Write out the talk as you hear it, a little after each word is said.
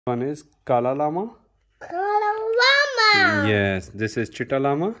One is Kala Lama. Kala Lama. Yes, this is Chitta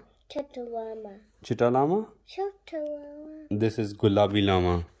Lama. Chitta Lama. Chitta Lama. Chitta Lama. This is Gulabi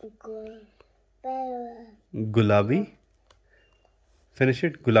Lama. Gulabi. Finish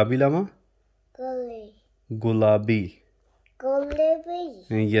it. Gulabi Lama. Gulabi. Gulabi. Gulabi.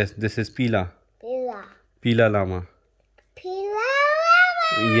 Yes, this is Pila. Pila. Pila Lama. Pila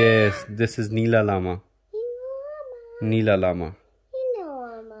Lama. Yes, this is Neela Lama. Neela Lama.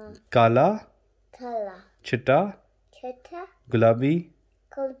 Kala. Kala. Chitta. Chitta. Gulabi.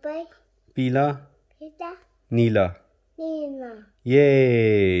 Gulabi. Pila. Pila. Neela. Neela.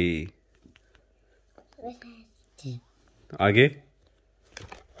 Yay! आगे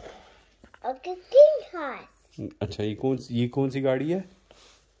अच्छा ये कौन सी गाड़ी है?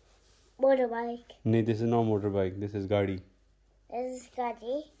 Motor bike. नहीं, this is not motor bike, this is गाड़ी.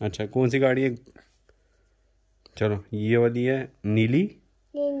 गाड़ी. अच्छा, कौन सी गाड़ी है? चलो, ये वाली है नीली.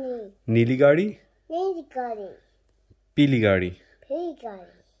 नीली गाड़ी. नीली गाड़ी. पीली गाड़ी. पीली गाड़ी.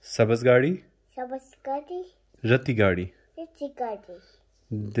 सब्ज गाड़ी. सब्ज गाड़ी. रत्ती गाड़ी. रत्ती गाड़ी.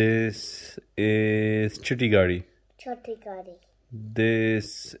 This is chitti gadi. Chitti gadi.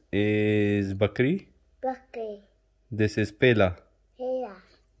 This is bakri. Bakri. This is pela. Pela.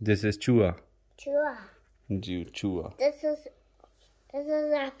 This is chua. Chua. Chua. This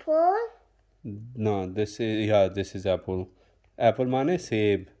is apple. No, this is apple. Apple mane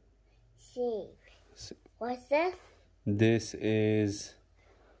seb. Seb. What's this? This is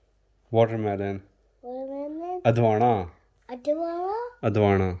watermelon. Watermelon. Adwana. Adwana.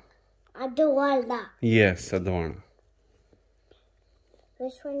 Adwana. Adwana. Yes, Adwana.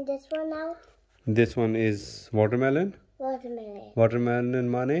 Which one? This one now? This one is watermelon. Watermelon. Watermelon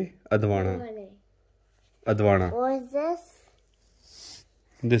mane Adwana. Adwana. What is this?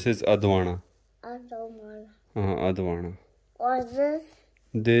 This is Adwana. Adwana. Adwana. What is this?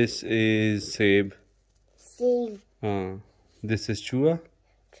 This is seb. Seb. This is chua.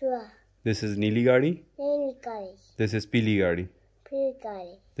 Chua. This is neeli gadi. Neeli gadi. This is pili gadi. Pili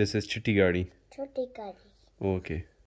gadi. This is chitti gadi. Chitti gadi. Okay.